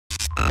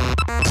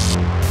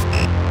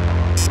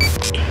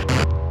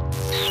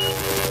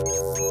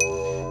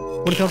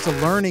When it comes to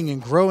learning and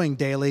growing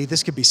daily,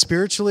 this could be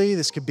spiritually,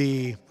 this could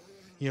be,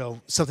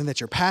 something that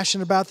you're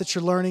passionate about that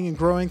you're learning and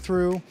growing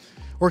through,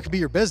 or it could be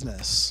your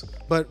business.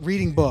 But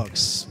reading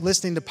books,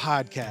 listening to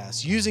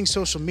podcasts, using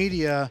social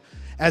media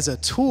as a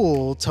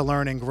tool to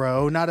learn and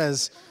grow, not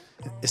as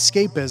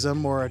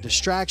escapism or a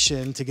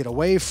distraction to get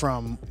away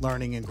from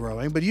learning and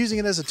growing, but using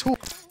it as a tool.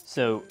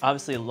 So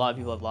obviously a lot of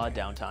people have a lot of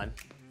downtime.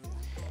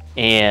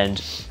 And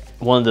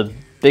one of the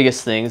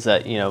biggest things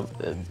that,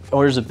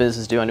 owners of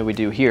business do, I know we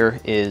do here,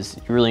 is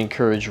really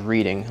encourage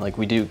reading. Like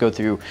we do go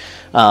through,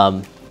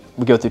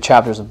 we go through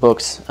chapters of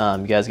books.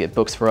 You guys get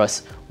books for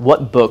us.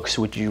 What books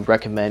would you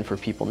recommend for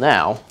people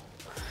now,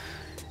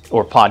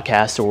 or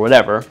podcasts or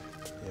whatever,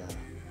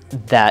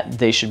 that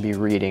they should be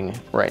reading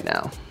right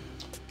now?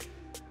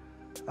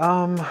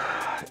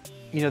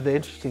 The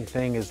interesting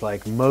thing is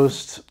like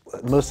most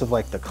of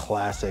like the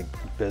classic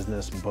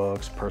business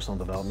books, personal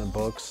development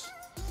books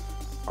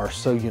are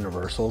so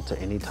universal to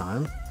any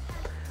time.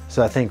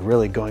 So I think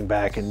really going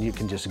back, and you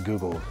can just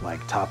Google like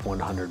top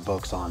 100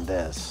 books on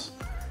this,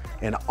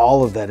 and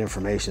all of that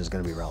information is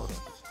going to be relevant.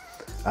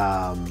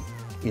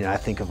 I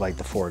think of like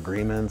the 4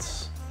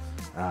 Agreements,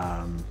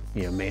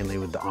 mainly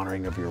with the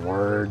honoring of your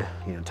word.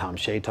 Tom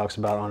Shea talks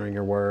about honoring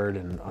your word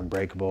and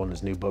Unbreakable in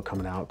his new book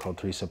coming out called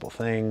 3 Simple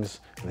Things.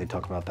 And they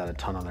talk about that a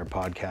ton on their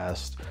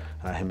podcast,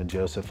 him and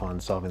Joseph on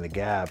Solving the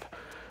Gap.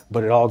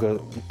 But it all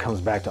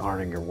comes back to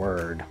honoring your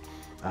word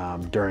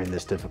during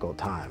this difficult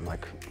time.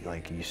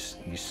 Like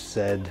you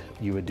said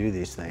you would do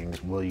these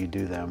things. Will you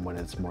do them when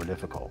it's more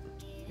difficult?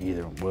 You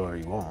either will or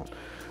you won't.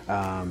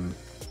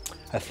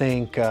 I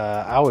think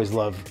I always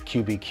love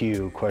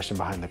QBQ, question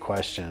behind the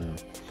question,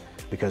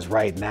 because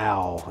right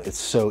now it's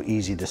so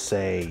easy to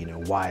say,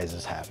 why is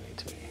this happening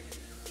to me?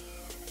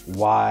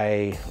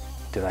 Why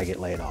did I get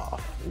laid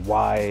off?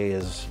 Why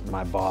is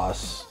my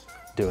boss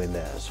doing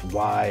this?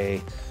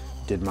 Why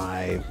did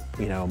my,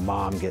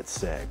 mom get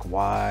sick?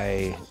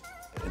 Why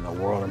in the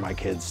world are my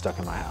kids stuck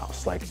in my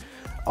house? Like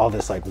all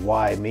this like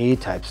why me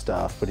type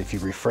stuff. But if you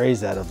rephrase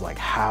that of like,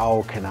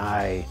 how can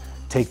I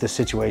take the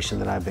situation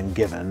that I've been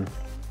given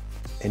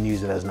and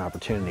use it as an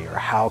opportunity, or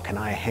how can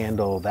I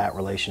handle that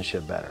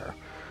relationship better?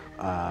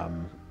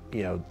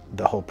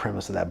 The whole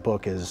premise of that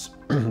book is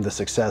the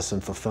success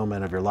and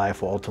fulfillment of your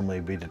life will ultimately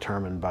be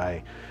determined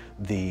by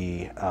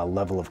the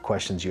level of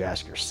questions you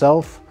ask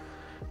yourself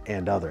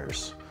and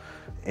others.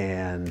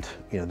 And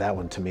that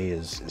one to me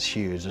is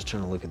huge. Just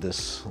trying to look at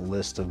this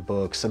list of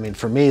books. I mean,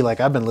 for me, like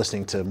I've been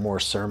listening to more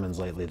sermons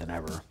lately than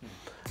ever.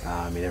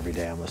 Every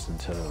day I'm listening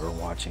to or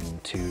watching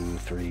 2,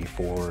 3,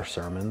 4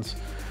 sermons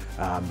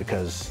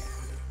because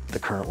the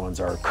current ones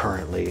are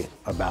currently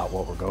about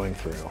what we're going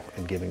through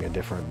and giving a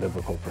different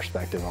biblical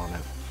perspective on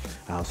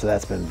it. So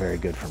that's been very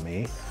good for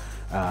me.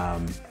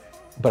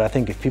 But I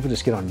think if people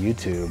just get on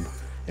YouTube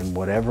and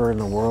whatever in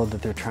the world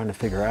that they're trying to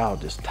figure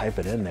out, just type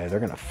it in there, they're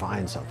gonna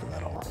find something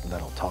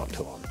that'll talk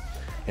to them.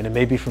 And it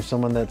may be from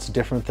someone that's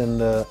different than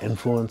the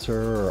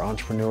influencer or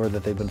entrepreneur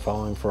that they've been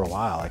following for a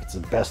while. Like it's the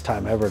best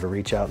time ever to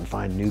reach out and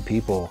find new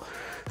people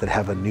that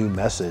have a new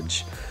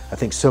message. I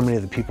think so many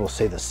of the people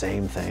say the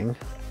same thing.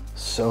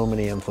 So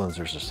many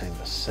influencers are saying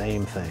the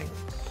same thing.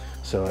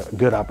 So a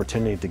good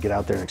opportunity to get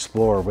out there and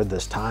explore with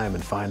this time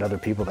and find other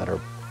people that are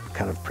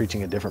kind of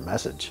preaching a different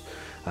message.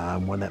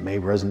 One that may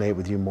resonate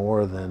with you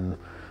more than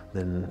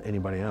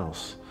anybody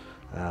else.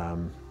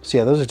 So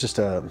yeah, those are just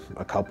a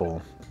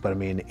couple. But I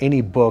mean,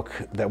 any book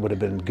that would have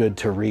been good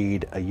to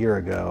read a year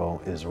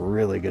ago is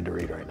really good to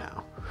read right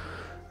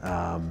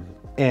now.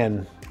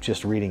 And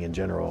just reading in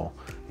general,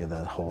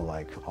 the whole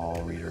like all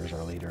readers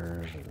are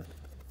leaders and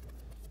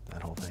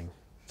that whole thing.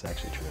 It's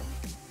actually true.